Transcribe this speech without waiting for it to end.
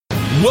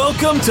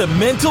Welcome to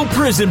Mental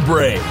Prison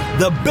Break,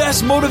 the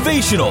best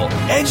motivational,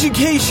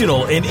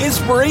 educational, and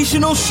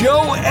inspirational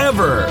show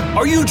ever.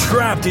 Are you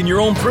trapped in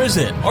your own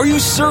prison? Are you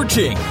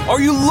searching?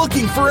 Are you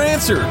looking for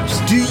answers?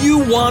 Do you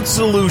want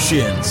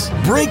solutions?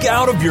 Break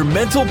out of your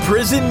mental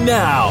prison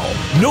now.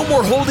 No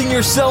more holding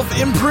yourself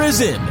in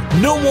prison.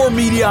 No more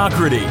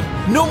mediocrity.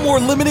 No more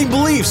limiting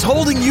beliefs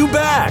holding you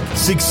back.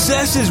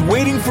 Success is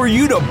waiting for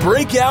you to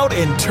break out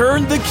and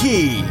turn the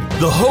key.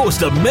 The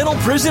host of Mental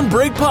Prison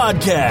Break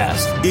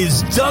Podcast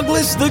is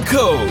Douglas the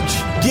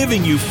Coach,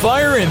 giving you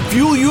fire and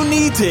fuel you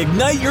need to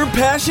ignite your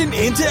passion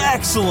into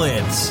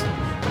excellence.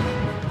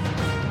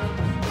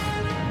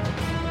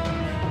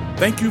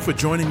 Thank you for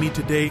joining me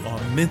today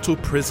on Mental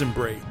Prison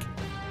Break.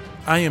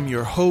 I am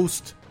your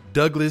host,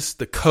 Douglas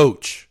the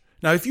Coach.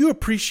 Now, if you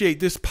appreciate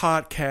this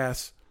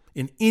podcast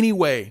in any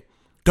way,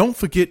 don't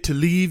forget to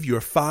leave your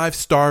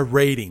 5-star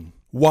rating.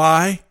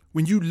 Why?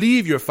 When you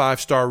leave your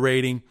 5-star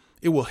rating,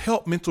 it will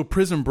help Mental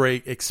Prison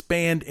Break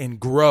expand and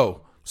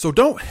grow. So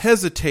don't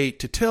hesitate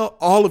to tell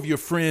all of your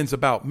friends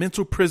about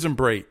Mental Prison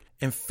Break,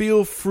 and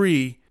feel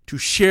free to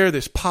share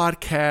this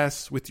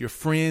podcast with your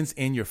friends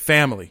and your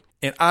family.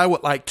 And I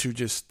would like to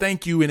just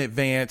thank you in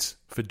advance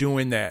for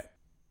doing that.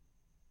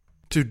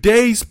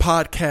 Today's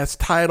podcast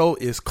title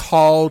is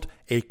called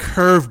A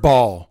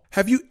Curveball.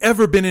 Have you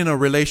ever been in a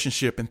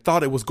relationship and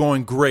thought it was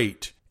going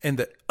great, and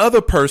the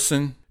other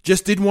person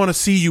just didn't want to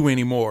see you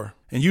anymore,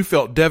 and you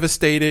felt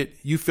devastated,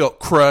 you felt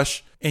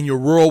crushed, and your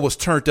world was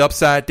turned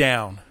upside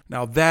down?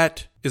 Now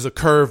that is a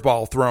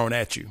curveball thrown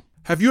at you.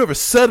 Have you ever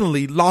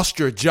suddenly lost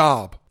your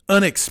job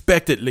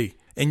unexpectedly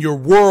and your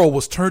world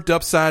was turned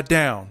upside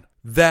down?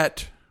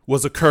 That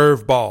was a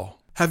curveball.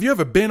 Have you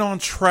ever been on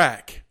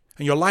track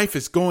and your life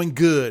is going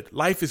good,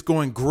 life is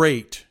going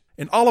great,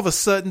 and all of a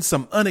sudden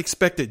some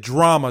unexpected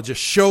drama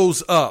just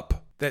shows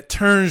up that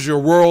turns your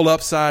world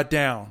upside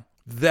down?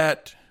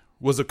 That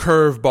was a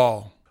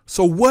curveball.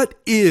 So what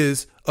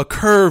is a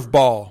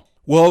curveball?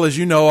 Well, as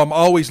you know, I'm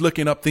always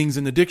looking up things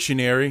in the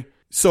dictionary.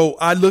 So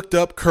I looked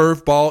up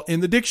curveball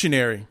in the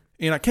dictionary,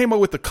 and I came up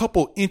with a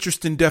couple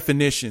interesting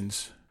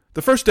definitions.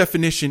 The first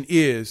definition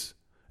is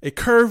a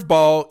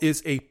curveball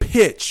is a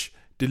pitch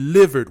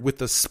delivered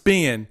with a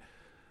spin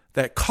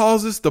that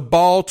causes the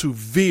ball to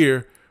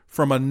veer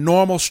from a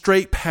normal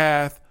straight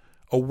path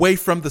away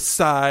from the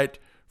side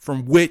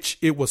from which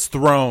it was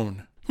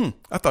thrown.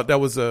 I thought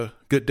that was a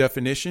good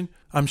definition.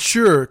 I'm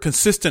sure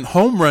consistent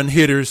home run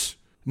hitters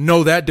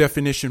know that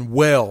definition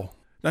well.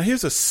 Now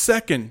here's a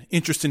second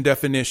interesting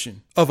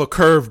definition of a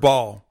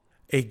curveball: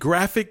 a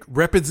graphic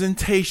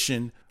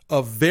representation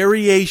of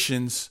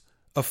variations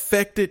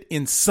affected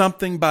in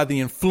something by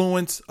the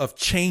influence of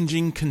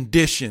changing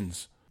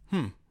conditions.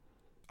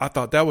 I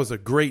thought that was a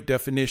great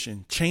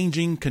definition: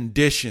 changing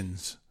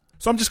conditions.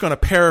 So I'm just going to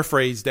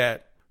paraphrase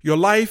that. Your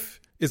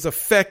life is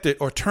affected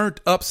or turned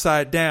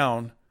upside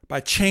down by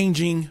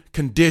changing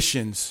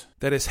conditions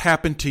that has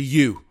happened to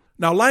you.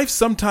 Now, life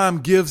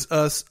sometimes gives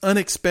us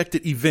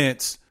unexpected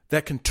events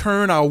that can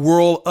turn our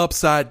world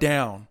upside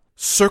down.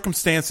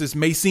 Circumstances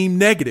may seem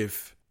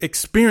negative.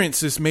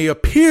 Experiences may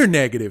appear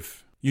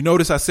negative. You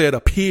notice I said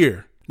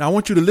appear. Now, I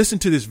want you to listen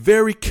to this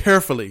very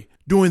carefully.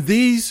 During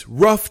these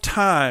rough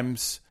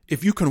times,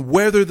 if you can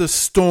weather the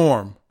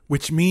storm,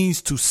 which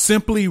means to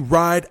simply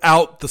ride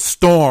out the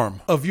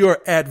storm of your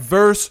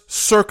adverse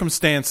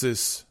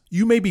circumstances,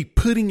 you may be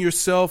putting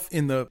yourself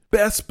in the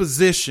best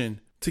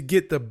position to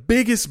get the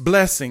biggest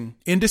blessing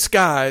in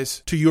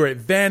disguise to your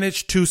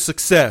advantage to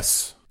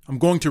success. I'm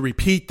going to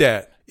repeat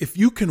that. If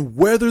you can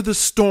weather the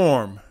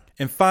storm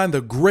and find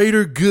the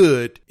greater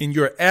good in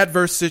your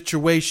adverse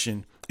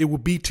situation, it will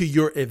be to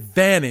your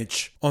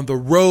advantage on the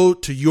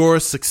road to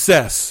your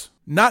success.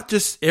 Not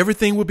just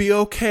everything will be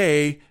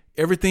okay,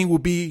 everything will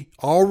be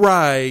all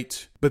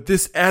right, but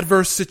this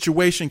adverse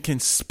situation can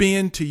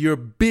spin to your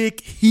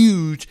big,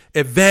 huge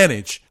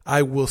advantage.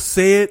 I will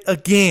say it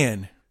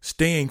again.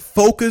 Staying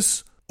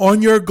focused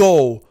on your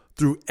goal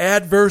through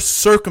adverse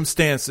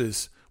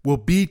circumstances will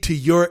be to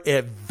your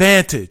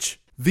advantage.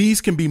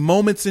 These can be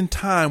moments in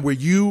time where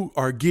you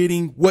are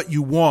getting what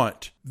you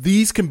want.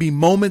 These can be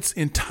moments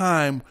in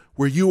time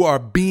where you are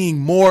being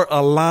more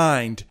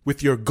aligned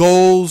with your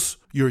goals,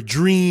 your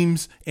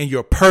dreams, and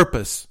your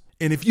purpose.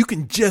 And if you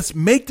can just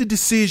make the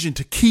decision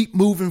to keep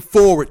moving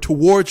forward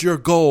towards your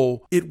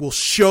goal, it will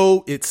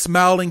show its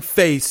smiling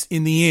face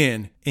in the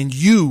end, and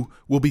you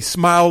will be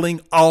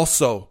smiling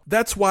also.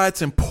 That's why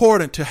it's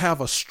important to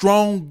have a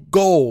strong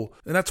goal,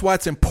 and that's why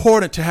it's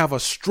important to have a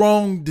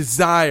strong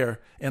desire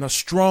and a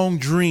strong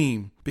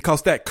dream,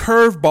 because that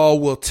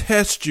curveball will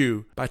test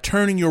you by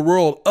turning your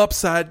world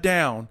upside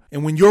down.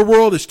 And when your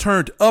world is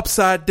turned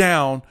upside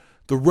down,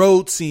 the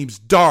road seems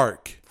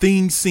dark,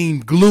 things seem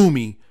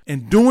gloomy.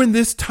 And during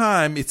this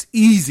time, it's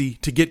easy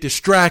to get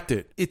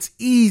distracted. It's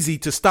easy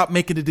to stop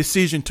making the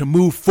decision to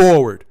move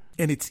forward.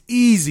 And it's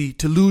easy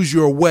to lose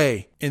your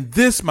way. And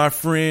this, my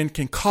friend,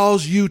 can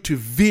cause you to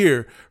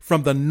veer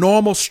from the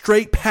normal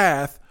straight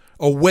path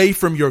away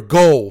from your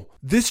goal.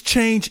 This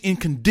change in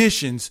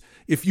conditions,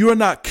 if you're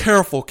not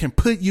careful, can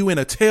put you in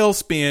a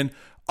tailspin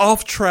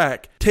off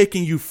track,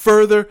 taking you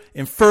further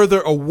and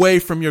further away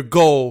from your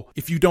goal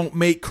if you don't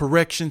make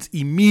corrections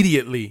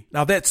immediately.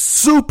 Now that's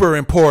super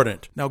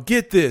important. Now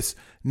get this,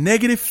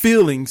 negative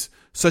feelings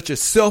such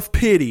as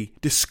self-pity,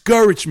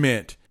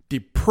 discouragement,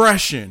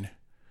 depression,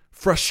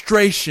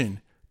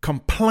 frustration,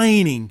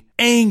 complaining,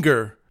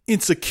 anger,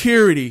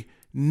 insecurity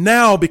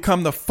now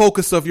become the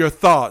focus of your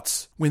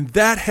thoughts. When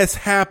that has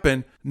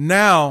happened,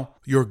 now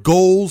your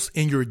goals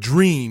and your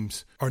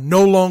dreams are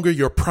no longer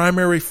your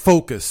primary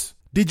focus.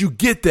 Did you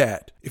get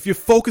that? If you're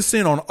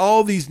focusing on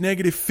all these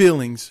negative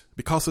feelings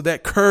because of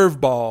that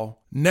curveball,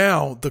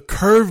 now the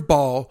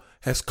curveball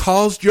has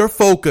caused your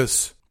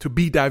focus to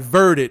be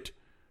diverted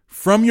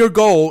from your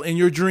goal and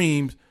your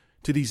dreams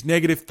to these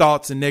negative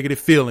thoughts and negative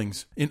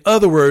feelings. In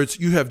other words,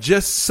 you have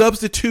just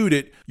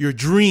substituted your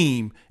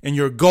dream and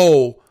your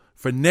goal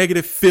for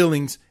negative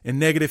feelings and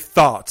negative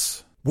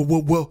thoughts.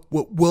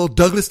 Well,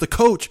 Douglas the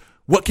coach,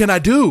 what can I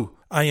do?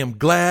 I am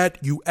glad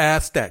you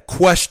asked that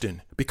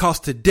question, because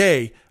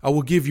today I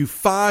will give you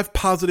 5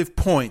 positive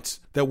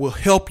points that will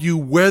help you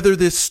weather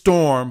this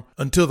storm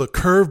until the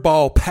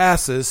curveball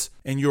passes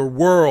and your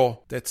world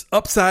that's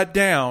upside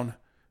down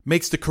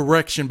makes the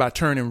correction by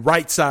turning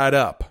right side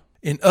up.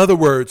 In other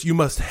words, you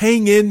must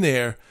hang in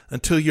there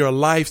until your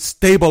life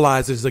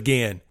stabilizes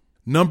again.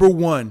 Number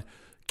 1,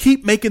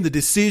 keep making the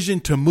decision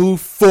to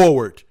move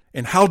forward.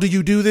 And how do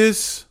you do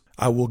this?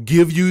 I will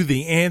give you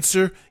the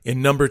answer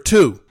in number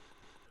 2.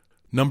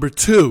 Number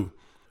 2,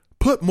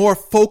 put more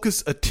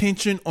focused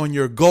attention on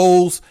your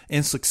goals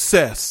and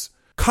success.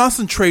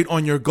 Concentrate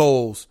on your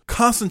goals.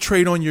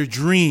 Concentrate on your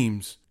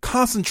dreams.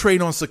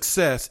 Concentrate on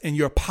success and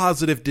your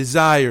positive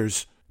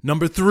desires.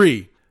 Number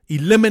 3,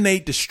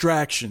 eliminate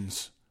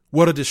distractions.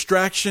 What are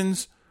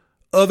distractions?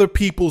 Other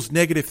people's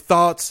negative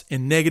thoughts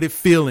and negative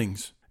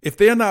feelings. If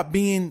they're not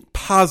being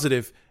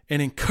positive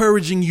and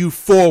encouraging you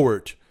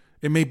forward,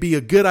 it may be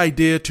a good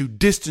idea to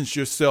distance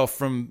yourself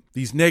from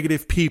these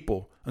negative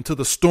people until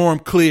the storm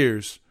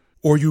clears.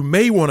 Or you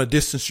may want to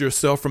distance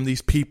yourself from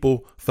these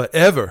people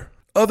forever.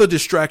 Other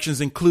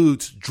distractions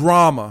includes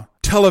drama,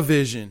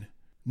 television,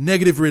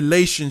 negative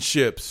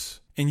relationships,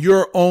 and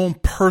your own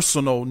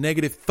personal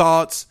negative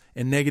thoughts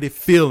and negative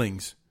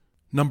feelings.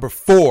 Number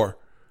 4,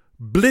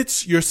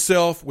 blitz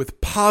yourself with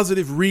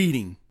positive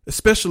reading,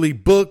 especially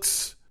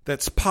books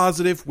that's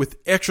positive with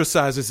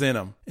exercises in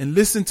them, and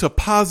listen to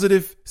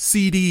positive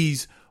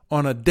CDs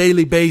on a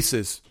daily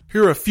basis.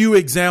 Here are a few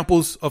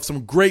examples of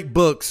some great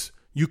books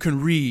you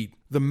can read.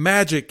 The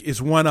Magic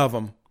is one of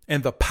them,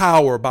 and The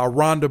Power by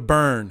Rhonda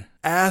Byrne.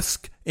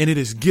 Ask and It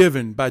Is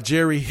Given by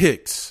Jerry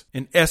Hicks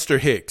and Esther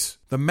Hicks.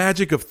 The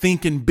Magic of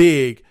Thinking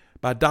Big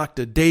by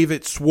Dr.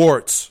 David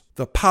Schwartz.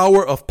 The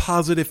Power of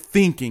Positive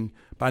Thinking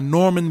by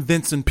Norman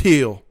Vincent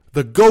Peale.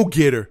 The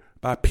Go-Getter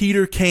by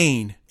Peter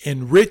Kane.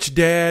 And Rich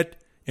Dad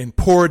and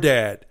Poor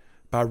Dad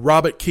by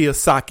Robert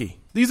Kiyosaki.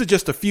 These are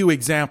just a few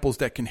examples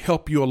that can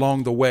help you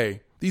along the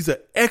way. These are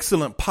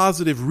excellent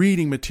positive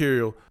reading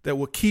material that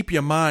will keep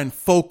your mind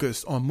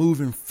focused on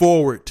moving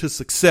forward to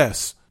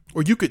success.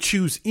 Or you could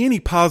choose any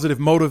positive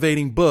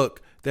motivating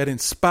book that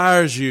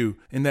inspires you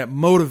and that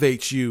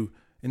motivates you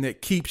and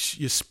that keeps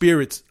your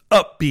spirits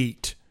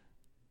upbeat.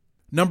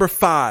 Number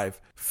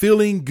 5,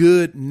 feeling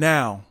good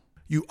now.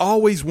 You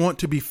always want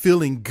to be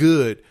feeling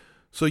good,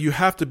 so you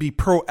have to be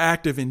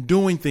proactive in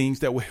doing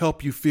things that will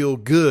help you feel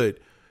good.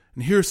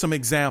 And here are some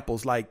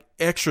examples like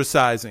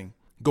exercising,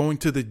 going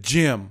to the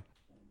gym,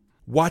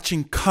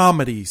 watching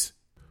comedies,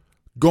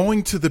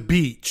 going to the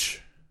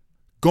beach,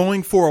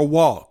 going for a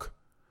walk.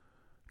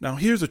 Now,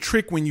 here's a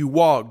trick when you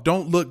walk.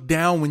 Don't look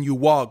down when you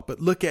walk, but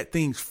look at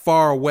things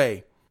far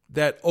away.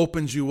 That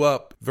opens you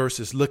up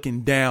versus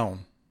looking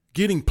down.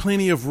 Getting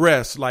plenty of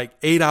rest, like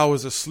 8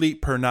 hours of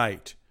sleep per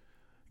night.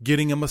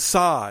 Getting a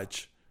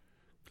massage.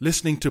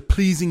 Listening to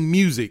pleasing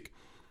music.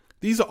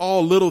 These are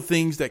all little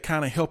things that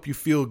kind of help you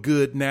feel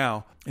good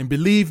now. And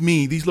believe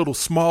me, these little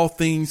small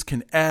things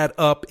can add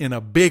up in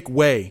a big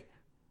way.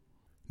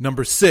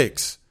 Number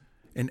 6,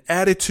 an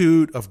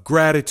attitude of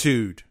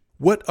gratitude.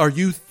 What are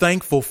you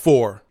thankful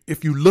for?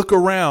 If you look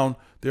around,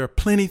 there are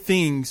plenty of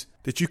things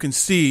that you can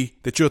see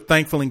that you're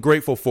thankful and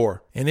grateful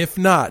for. And if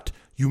not,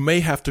 you may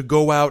have to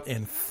go out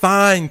and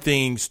find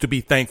things to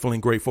be thankful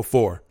and grateful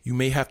for. You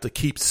may have to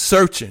keep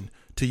searching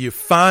till you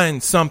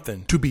find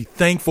something to be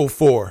thankful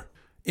for.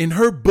 In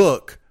her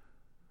book,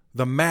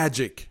 The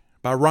Magic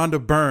by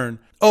Rhonda Byrne.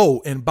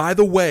 Oh, and by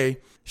the way,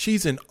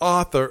 she's an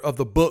author of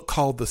the book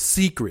called The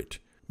Secret.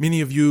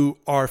 Many of you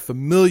are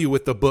familiar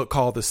with the book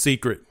called The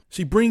Secret.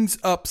 She brings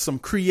up some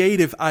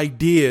creative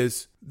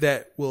ideas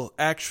that will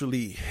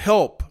actually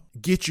help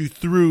get you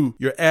through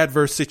your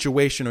adverse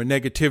situation or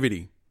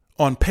negativity.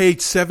 On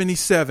page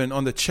 77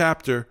 on the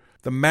chapter,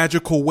 The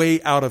Magical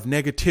Way Out of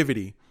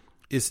Negativity,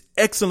 is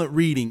excellent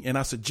reading, and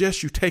I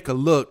suggest you take a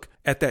look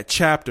at that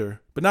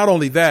chapter. But not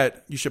only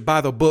that, you should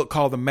buy the book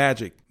called The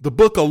Magic. The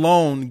book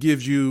alone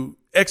gives you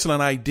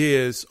excellent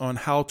ideas on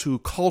how to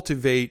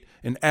cultivate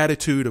an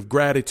attitude of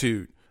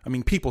gratitude. I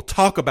mean, people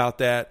talk about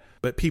that,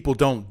 but people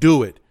don't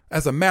do it.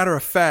 As a matter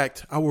of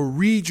fact, I will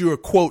read you a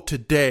quote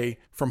today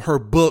from her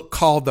book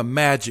called The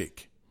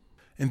Magic.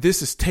 And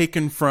this is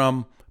taken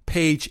from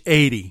page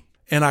 80.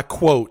 And I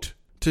quote,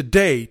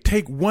 "Today,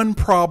 take one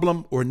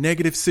problem or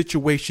negative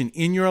situation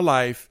in your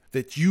life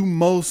that you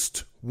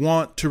most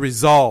want to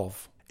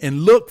resolve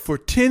and look for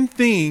 10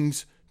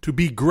 things to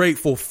be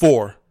grateful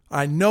for.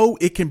 I know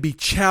it can be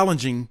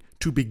challenging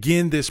to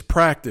begin this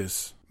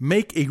practice.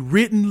 Make a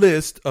written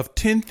list of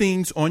 10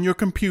 things on your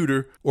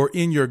computer or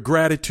in your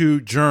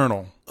gratitude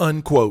journal,"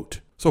 unquote.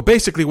 So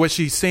basically what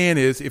she's saying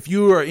is if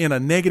you are in a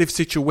negative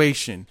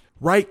situation,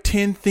 write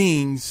 10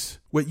 things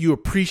what you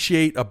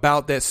appreciate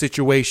about that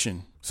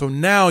situation. So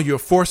now you're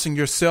forcing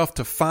yourself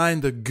to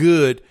find the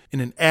good in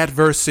an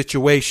adverse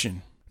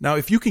situation. Now,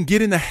 if you can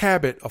get in the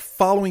habit of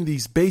following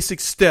these basic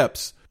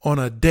steps on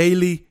a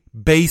daily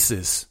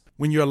basis,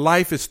 when your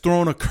life is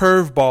thrown a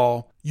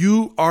curveball,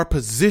 you are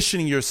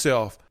positioning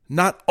yourself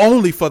not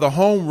only for the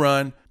home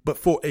run, but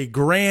for a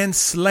grand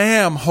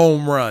slam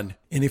home run.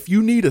 And if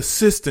you need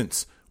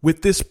assistance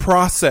with this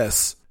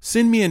process,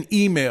 send me an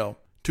email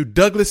to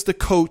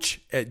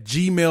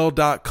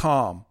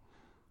douglasthecoach@gmail.com.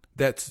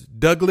 That's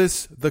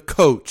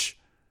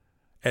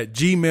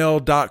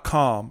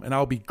douglasthecoach@gmail.com. And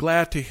I'll be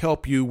glad to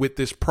help you with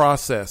this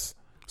process.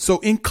 So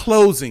in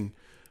closing,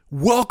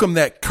 welcome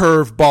that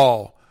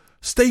curveball.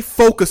 Stay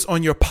focused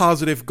on your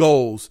positive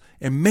goals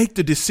and make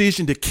the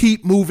decision to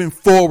keep moving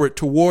forward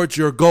towards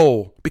your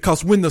goal.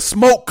 Because when the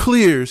smoke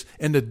clears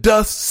and the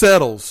dust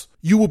settles,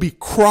 you will be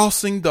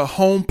crossing the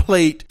home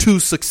plate to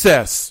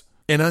success.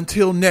 And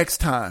until next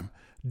time,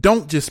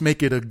 don't just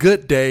make it a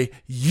good day,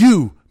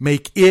 you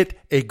make it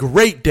a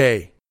great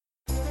day.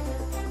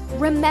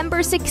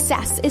 Remember,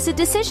 success is a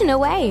decision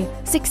away.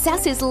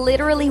 Success is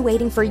literally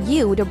waiting for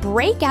you to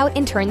break out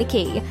and turn the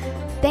key.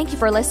 Thank you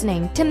for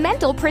listening to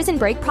Mental Prison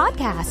Break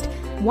Podcast.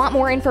 Want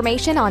more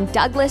information on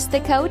Douglas the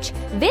Coach?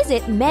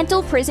 Visit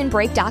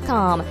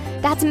mentalprisonbreak.com.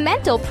 That's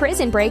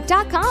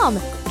mentalprisonbreak.com,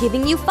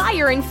 giving you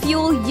fire and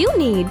fuel you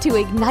need to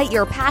ignite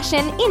your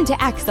passion into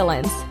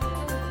excellence.